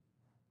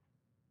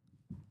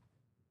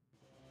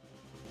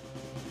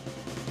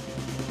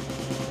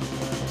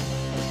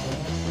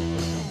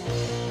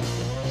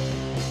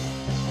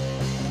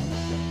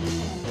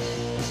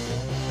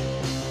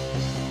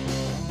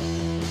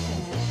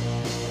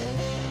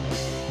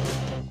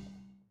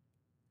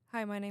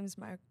Hi, my name's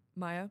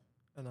Maya.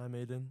 And I'm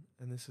Aiden,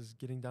 and this is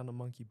Getting Down to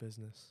Monkey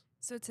Business.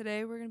 So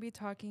today we're going to be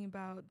talking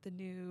about the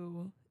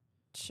new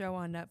show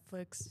on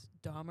Netflix,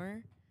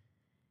 Dahmer.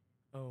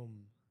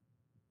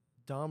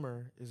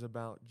 Dahmer is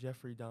about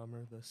Jeffrey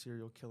Dahmer, the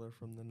serial killer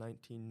from the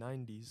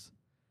 1990s,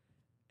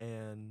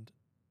 and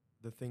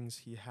the things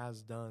he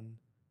has done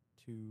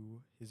to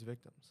his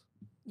victims.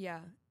 Yeah,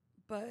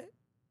 but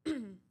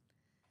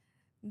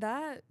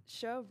that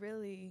show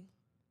really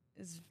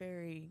is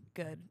very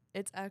good.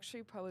 It's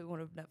actually probably one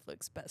of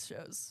Netflix's best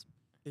shows.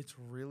 It's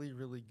really,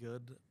 really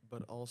good,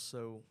 but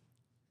also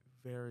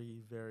very,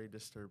 very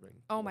disturbing. to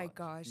Oh my watch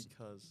gosh.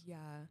 Because Yeah.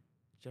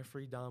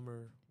 Jeffrey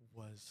Dahmer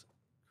was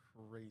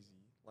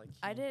crazy.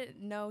 I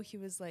didn't know he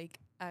was like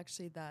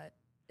actually that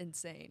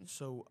insane.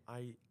 So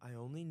I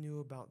only knew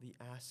about the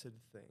acid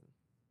thing.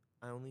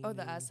 Oh,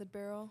 the acid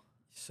barrel?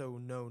 So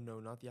no,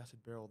 not the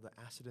acid barrel, the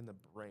acid in the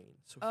brain.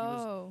 So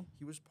Oh.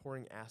 he was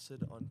pouring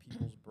acid on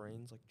people's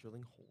brains, like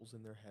drilling holes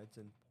in their heads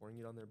and pouring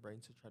it on their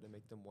brains to try to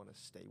make them want to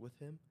stay with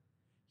him.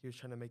 He was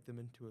trying to make them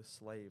into a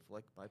slave,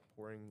 like by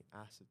pouring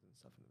acid and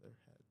stuff into their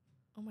head.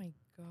 Oh my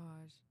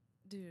gosh.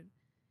 Dude.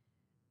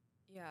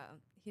 Yeah,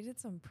 he did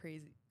some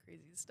crazy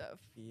stuff.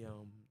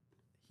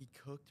 He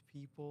cooked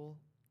people.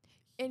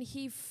 And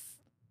he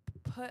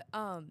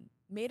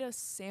made a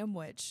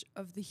sandwich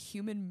of the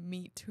human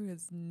meat to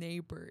his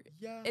neighbor.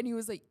 Yeah. And he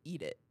was like,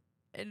 "Eat it."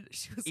 And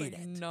she was Eat like,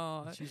 it.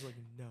 "Nah." And she's like,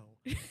 no.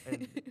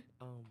 And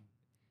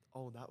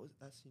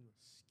that scene was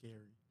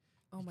scary.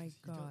 Oh my because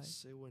he got god.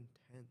 so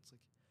intense.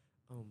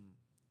 Like,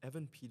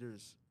 Evan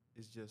Peters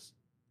is just.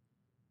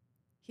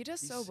 He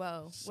does so He's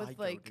well psycho, with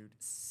like dude.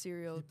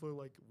 serial. People are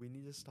like, we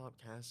need to stop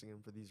casting him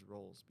for these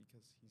roles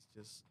because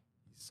he's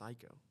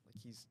psycho.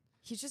 Like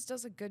He just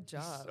does a good he's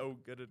job. so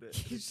good at it.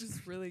 He's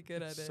just really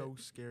good at It's it. so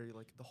scary.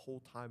 Like the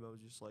whole time I was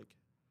just like,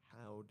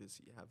 how does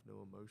he have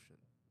no emotion?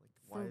 Like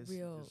For why is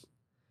real. he just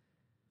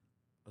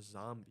a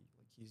zombie?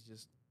 Like he's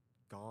just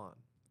gone.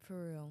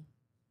 For real.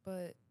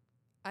 But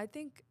I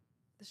think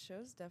the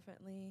show's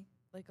definitely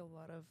like a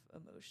lot of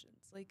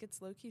emotions. Like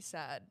it's low-key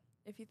sad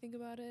if you think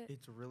about it.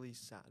 It's really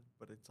sad,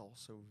 but it's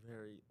also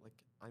very like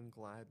I'm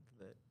glad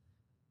that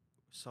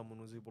someone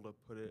was able to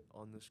put it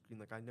on the screen.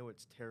 Like I know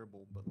it's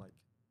terrible, but like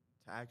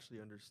to actually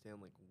understand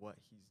like what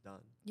he's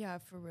done. Yeah,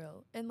 for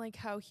real. And like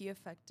how he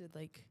affected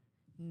like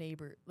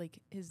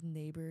his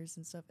neighbors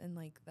and stuff, and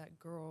like that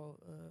girl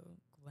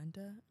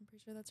Glenda, I'm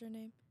pretty sure that's her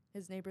name.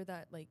 His neighbor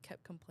that like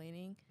kept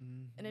complaining.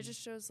 And it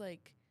just shows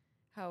like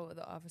how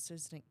the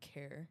officers didn't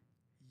care.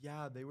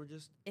 Yeah, they were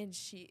just And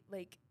she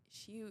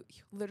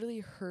literally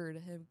heard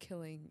him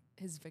killing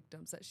his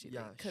victims that she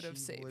could have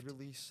saved. They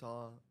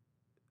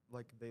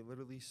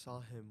literally saw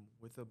him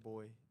with a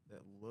boy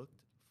that looked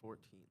 14.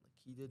 Like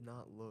he did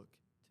not look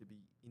to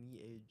be any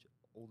age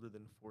older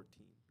than 14.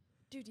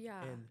 Dude,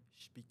 yeah. And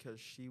because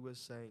she was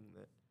saying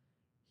that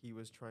he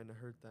was trying to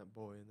hurt that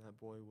boy and that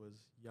boy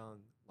was young,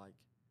 like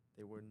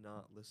they were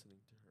not listening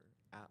to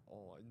her at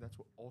all. And that's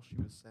what all she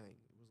was saying.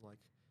 It was like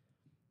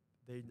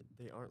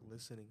they aren't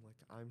listening. Like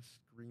I'm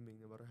screaming,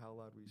 no matter how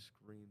loud we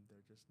scream,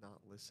 they're just not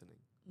listening.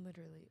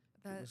 Literally.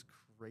 It was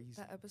crazy.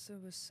 That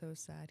episode was so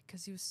sad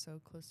because he was so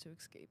close to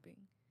escaping.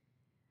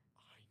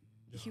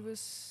 I know. He was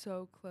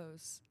so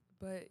close,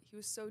 but he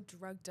was so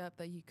drugged up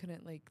that he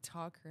couldn't like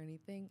talk or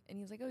anything. And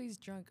he was like, "Oh, he's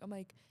drunk." I'm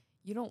like,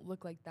 "You don't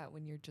look like that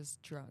when you're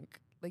just drunk.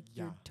 Like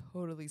you're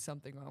totally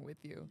something wrong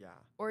with you. Yeah.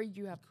 Or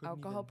you have Couldn't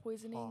alcohol even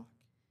poisoning. talk.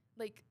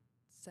 Like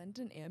send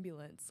an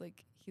ambulance.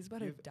 Like he's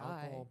about You to have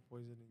die." alcohol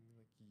poisoning,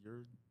 like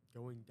you're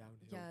going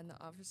downhill. Yeah, and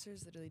the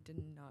officers literally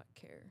did not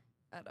care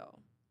at all.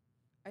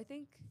 I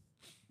think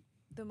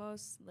the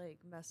most like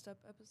messed up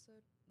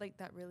episode, like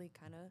that really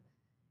kind of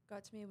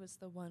got to me, was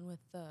the one with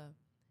the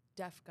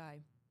deaf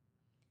guy.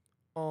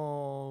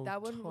 Oh,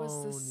 That one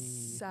was the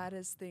Tony.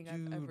 saddest thing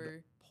Dude, I've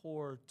ever.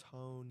 Poor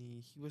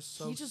Tony. He was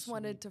so He just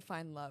wanted sweet. to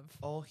find love.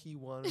 All he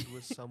wanted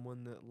was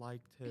someone that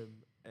liked him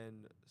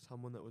and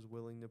someone that was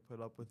willing to put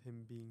up with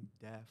him being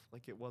deaf.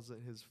 Like it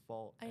wasn't his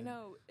fault. I And-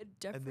 know. and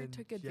Jeffrey then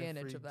took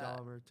advantage Jeffrey of that.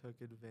 Dahmer took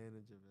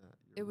advantage of that.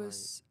 It You're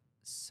was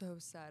so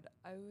sad.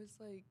 I was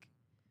like,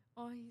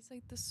 "Oh, he's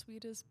like the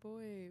sweetest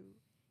boy."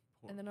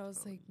 Poor And then I was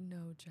Tony. like,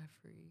 "No,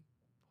 Jeffrey."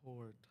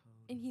 Poor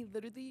Tony. And he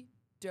literally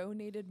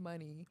donated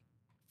money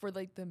for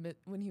like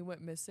when he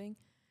went missing,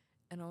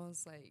 and I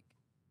was like,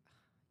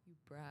 "You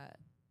brat!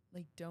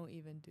 Like, don't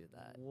even do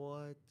that."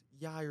 What?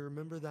 Yeah, I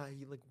remember that.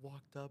 He like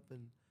walked up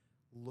and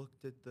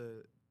looked at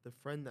the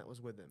friend that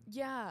was with him.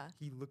 Yeah,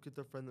 He looked at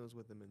the friend that was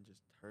with him and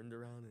just turned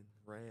around and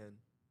ran.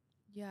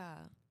 yeah.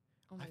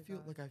 Oh my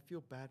god. I feel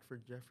bad for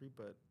Jeffrey,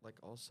 but like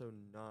also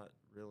not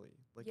really.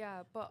 Like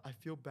Yeah, but I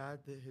feel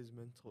bad that his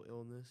mental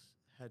illness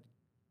had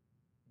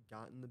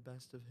gotten the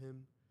best of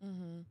him,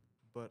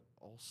 but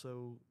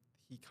also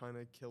he kind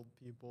of killed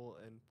people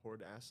and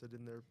poured acid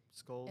in their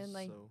skulls and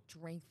like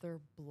drank their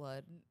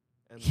blood.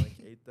 and like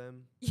ate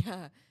them.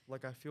 Yeah,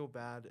 Like I feel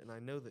bad, and I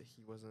know that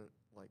he wasn't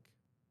like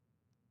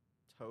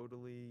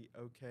totally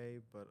okay,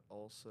 but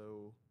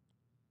also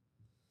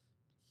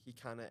he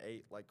kind of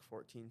ate like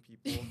 14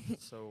 people,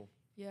 so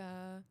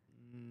yeah.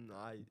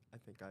 I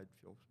think I'd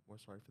feel more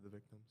sorry for the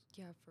victims.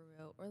 Yeah, for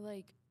real. Or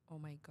like, oh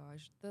my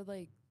gosh, the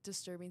like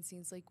disturbing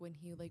scenes like when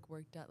he like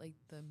worked at like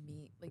the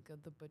meat, like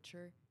the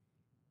butcher,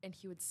 and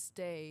he would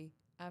stay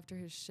after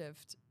his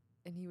shift,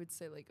 and he would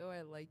say like, "Oh,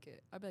 I like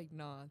it." I'd be like,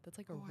 "Nah, that's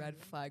like a Oh, I red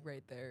like flag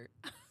right there."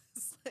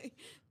 It's like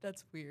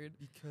that's weird.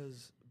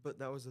 Because, but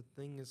that was the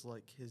thing is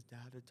like his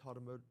dad had taught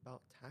him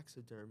about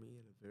taxidermy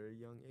at a very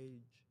young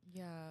age,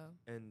 Yeah,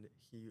 and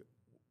he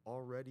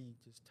already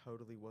just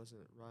totally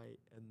wasn't right.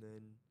 And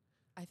then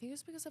I think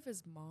it's because of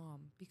his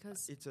mom.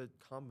 Because it's a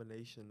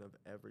combination of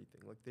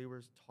everything. Like they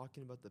were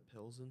talking about the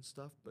pills and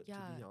stuff, but to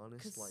yeah, be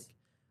honest, 'cause like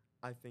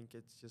I think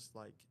it's just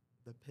like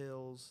the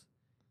pills.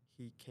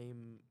 He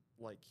came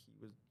like he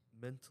was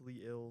mentally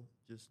ill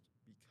just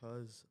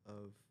because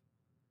of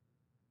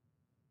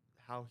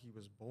how he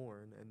was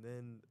born, and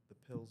then the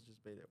pills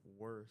just made it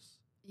worse.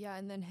 yeah,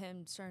 and then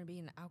him starting to be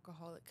an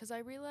alcoholic. Because I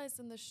realized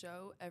in the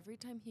show, every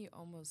time he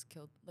almost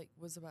killed, like,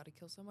 was about to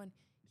kill someone,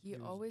 he He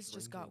was always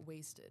just got drinking.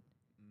 wasted.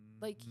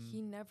 Like, Mhm.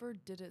 he never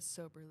did it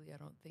soberly, I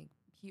don't think.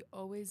 He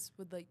always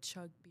would, like,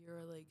 chug beer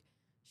or, like,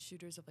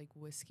 shooters of, like,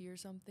 whiskey or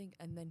something,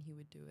 and then he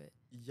would do it.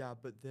 Yeah,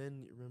 but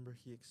then remember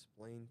he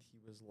explained he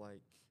was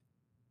like,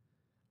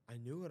 I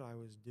knew what I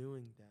was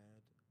doing,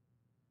 Dad.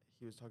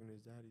 He was talking to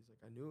his dad. He's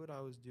like, I knew what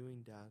I was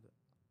doing, Dad.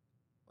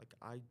 Like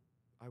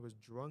I was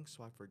drunk,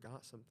 so I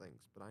forgot some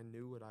things, but I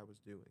knew what I was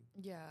doing.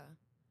 Yeah.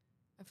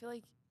 I feel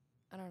like,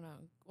 I don't know.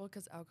 Well,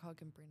 because alcohol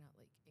can bring out,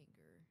 like,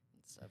 anger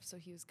and stuff. So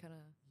he was kind of,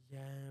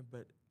 Yeah,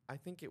 but I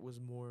think it was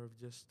more of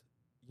just,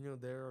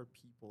 there are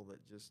people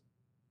that just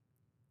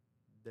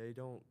they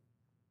don't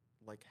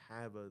like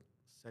have a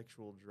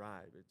sexual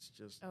drive. It's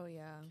just oh,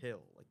 yeah.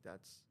 kill. Like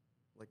that's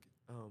like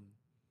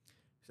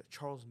is that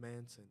Charles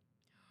Manson.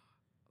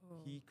 Oh,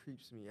 He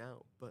creeps me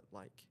out, but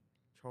like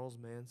Charles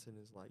Manson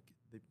is like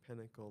the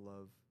pinnacle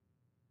of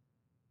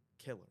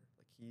killer.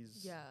 Like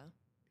yeah.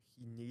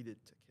 he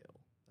needed to kill.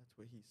 That's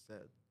what he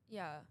said.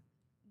 Yeah.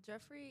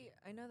 Jeffrey,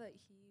 I know that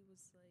he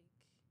was like,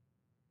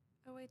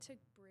 oh, I took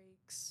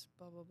breaks,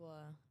 blah, blah,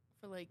 blah,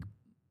 for like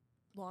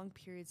long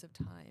periods of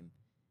time.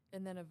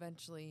 And then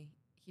eventually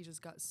he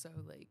just got so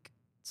like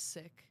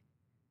sick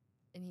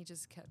and he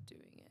just kept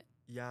doing it.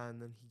 Yeah,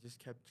 and then he just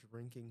kept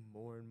drinking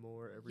more and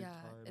more every Yeah.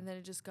 time. And then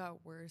it just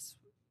got worse,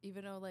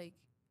 even though like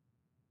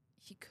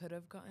he could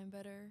have gotten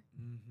better.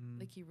 Mm-hmm.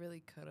 Like he really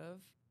could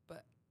have,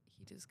 but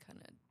he just kind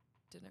of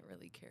didn't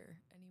really care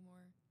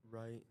anymore.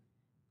 Right.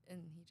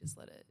 And he just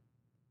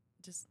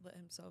let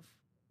himself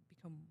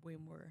become way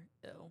more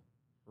ill.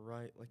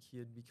 Right. Like he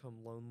had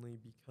become lonely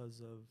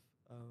because of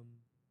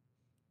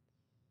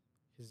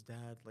his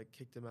dad like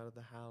kicked him out of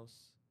the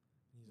house.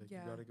 He's like,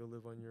 Yeah. you gotta go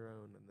live on your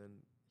own. And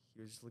then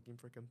he was just looking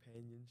for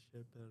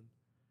companionship, and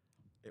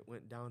it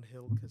went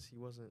downhill because he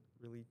wasn't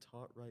really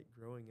taught right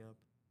growing up.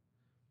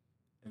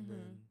 And then,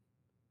 Mhm.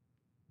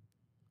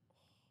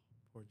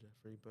 poor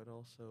Jeffrey, but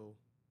also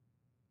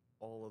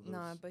all of those.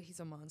 Nah, but he's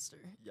a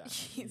monster. Yeah,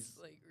 he's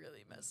like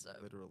really messed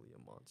up. Literally a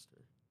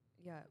monster.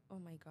 Yeah. Oh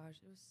my gosh,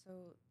 it was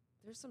so.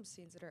 There's some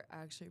scenes that are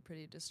actually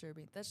pretty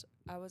disturbing.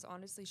 I was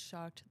honestly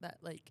shocked that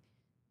like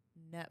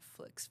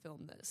Netflix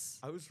filmed this.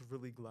 I was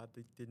really glad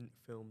they didn't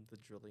film the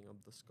drilling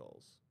of the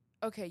skulls.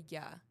 Okay,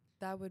 yeah,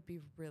 that would be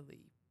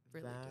really,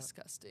 really That-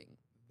 disgusting.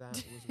 That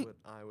was what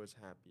I was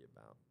happy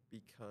about,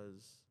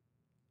 because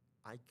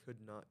I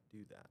could not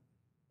do that.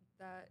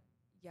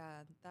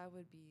 That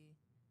would be.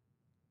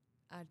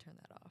 I'd turn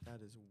that off.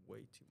 That is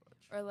way too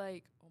much. Or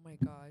like, oh my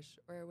gosh,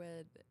 or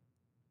when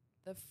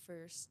the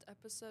first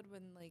episode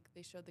when like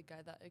they showed the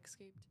guy that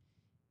escaped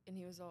and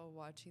he was all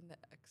watching The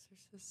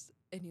Exorcist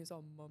and he was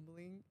all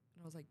mumbling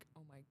and I was like,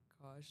 oh my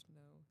gosh,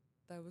 no.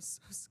 That was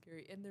so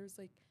scary. And there was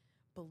like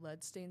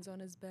blood stains on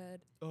his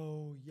bed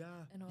Oh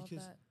yeah, and all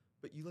because that.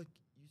 but you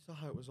saw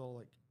how it was all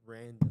like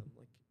random,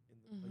 like in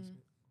the Mhm.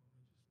 placement.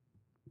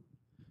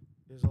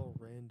 It was all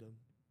random,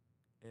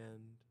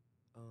 and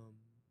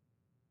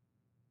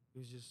it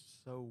was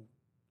just so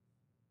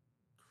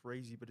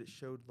crazy. But it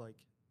showed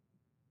like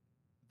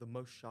the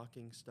most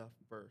shocking stuff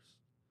first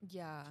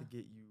Yeah. to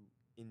get you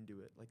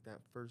into it. Like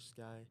that first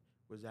guy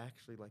was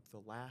actually like the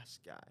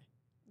last guy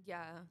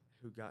Yeah.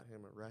 who got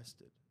him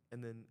arrested.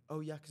 And then,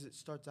 oh yeah, because it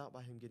starts out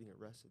by him getting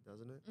arrested,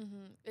 doesn't it?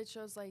 Mhm. It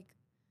shows like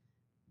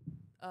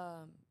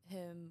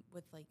him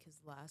with like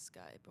his last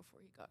guy before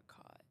he got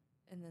caught.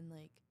 And then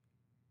like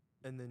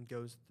And then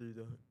goes through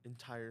the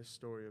entire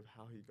story of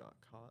how he got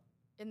caught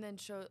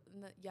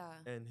yeah.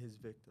 and his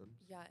victims.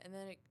 Yeah, and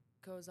then it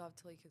goes off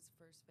to like his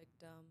first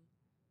victim,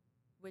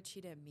 which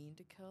he didn't mean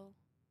to kill.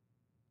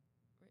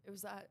 It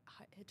was that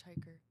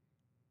hitchhiker,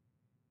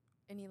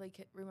 and he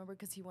like remember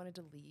because he wanted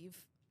to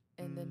leave,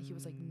 and then he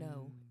was like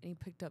no, and he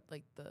picked up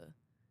like the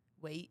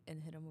weight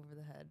and hit him over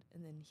the head,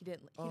 and then he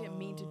didn't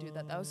mean to do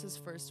that. That was his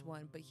first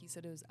one, but he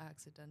said it was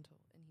accidental,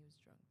 and he was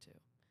drunk too.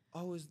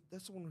 Oh,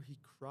 that's the one where he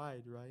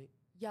cried, right?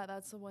 Yeah,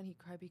 that's the one he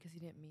cried because he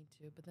didn't mean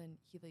to, but then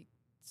he like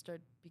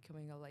started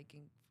becoming a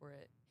liking for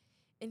it.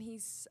 And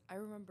I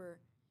remember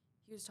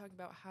he was talking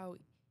about how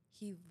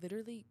he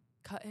literally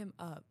cut him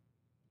up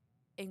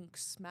and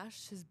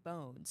smashed his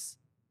bones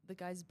the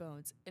guy's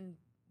bones and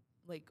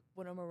like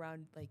went him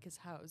around like his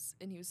house,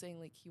 and he was saying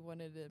like he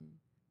wanted him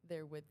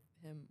there with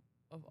him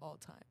of all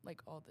time,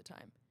 like all the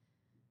time.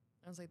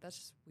 I was like, that's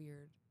just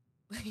weird.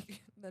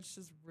 Like that's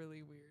just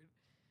really weird,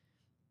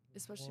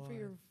 especially for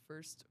your What?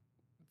 first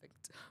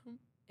victim.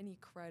 And he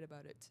cried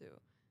about it too.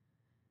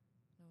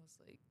 And I was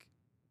like,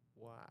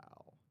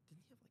 Wow.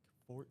 Didn't he have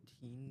like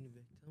 14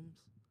 victims?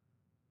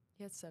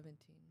 he had 17.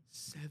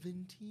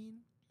 17?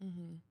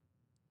 Mm-hmm.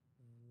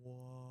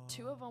 What?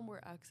 2 of them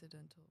were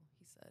accidental,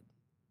 he said,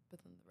 but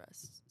then the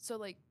rest. So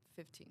like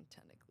 15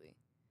 technically.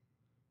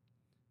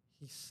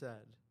 He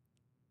said.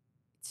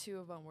 2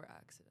 of them were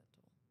accidental.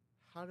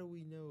 How do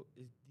we know?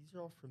 These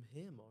are all from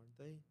him, aren't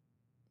they?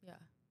 Yeah.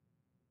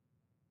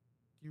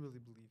 Do you really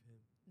believe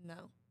him?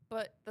 No.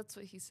 But that's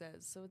what he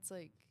says. So it's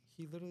like,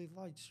 He literally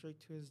lied straight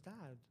to his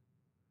dad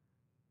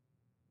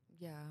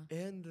yeah.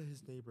 and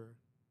his neighbor.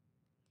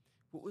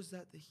 What was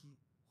that that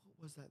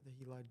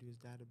he lied to his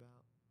dad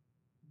about?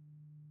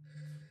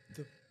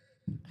 The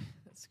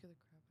That scared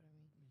the crap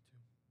out of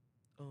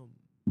me.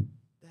 Me too.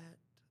 That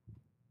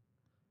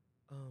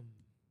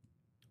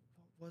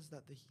what was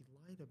that he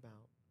lied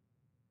about?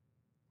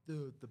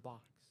 The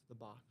box.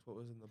 What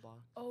was in the box?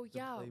 Oh, The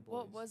yeah.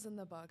 What Playboys. was in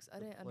the box? I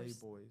The didn't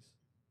understand. Playboys.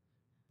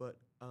 But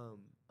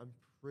I'm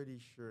pretty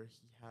sure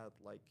he had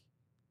like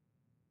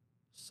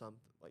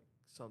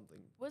something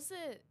Was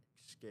it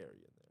scary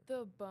in there.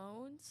 the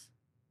bones?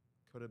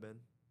 Could have been.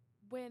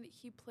 When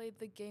he played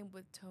the game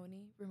with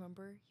Tony,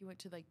 remember? He went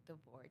to like the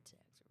vortex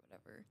or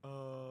whatever.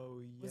 Oh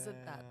yeah. Was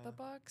it that the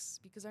box?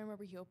 Because I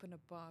remember he opened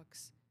a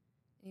box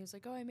and he was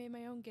like, "Oh, I made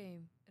my own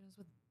game." And it was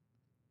with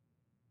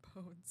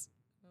bones.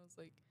 And I was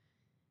like,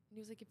 and he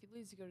was like, "If you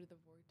lose, you go to the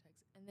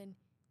vortex." And then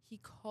he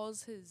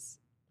calls his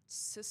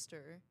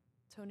sister,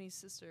 Tony's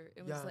sister.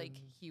 It was Yeah, like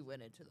and he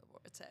went into the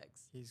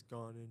vortex. He's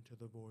gone into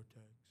the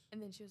vortex.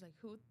 And then she was like,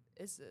 "Who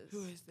is this?"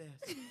 Who is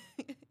this?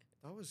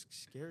 That was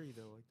scary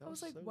though. Like that I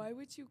was like, so "Why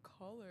would you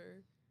call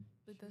her?"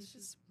 Like She that's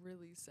was just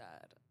really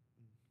sad.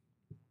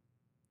 Mm.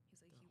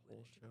 He's like, The he whole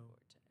went into the show.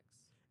 vortex.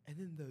 And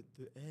then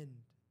the end,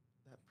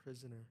 that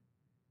prisoner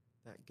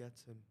that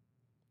gets him,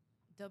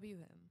 W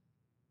him.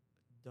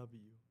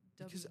 W.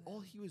 W Because all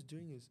him. he was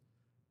doing is,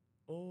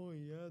 oh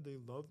yeah, they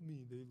love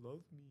me.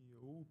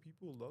 Oh,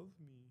 people love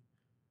me.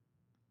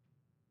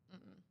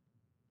 Mm-mm.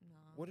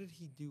 No. What did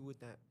he do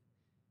with that?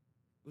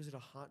 Was it a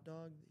hot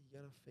dog that he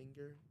got a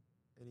finger?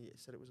 And he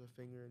said it was a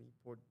finger and he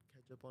poured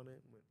ketchup on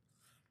it and went,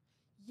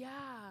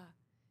 Yeah.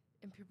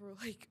 And people were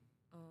like,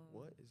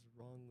 what is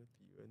wrong with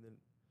you? And then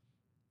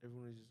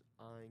everyone was just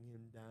eyeing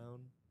him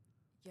down.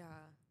 Yeah,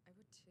 I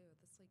would too.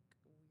 That's like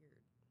weird.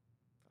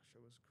 That show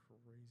was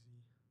crazy.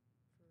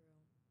 For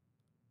real.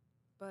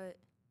 But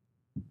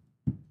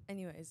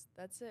anyways,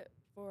 that's it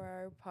for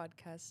our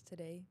podcast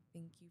today.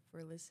 Thank you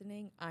for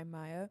listening. I'm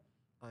Maya.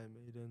 I'm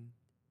Aiden.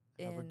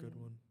 Have a good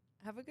And one.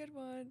 Have a good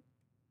one.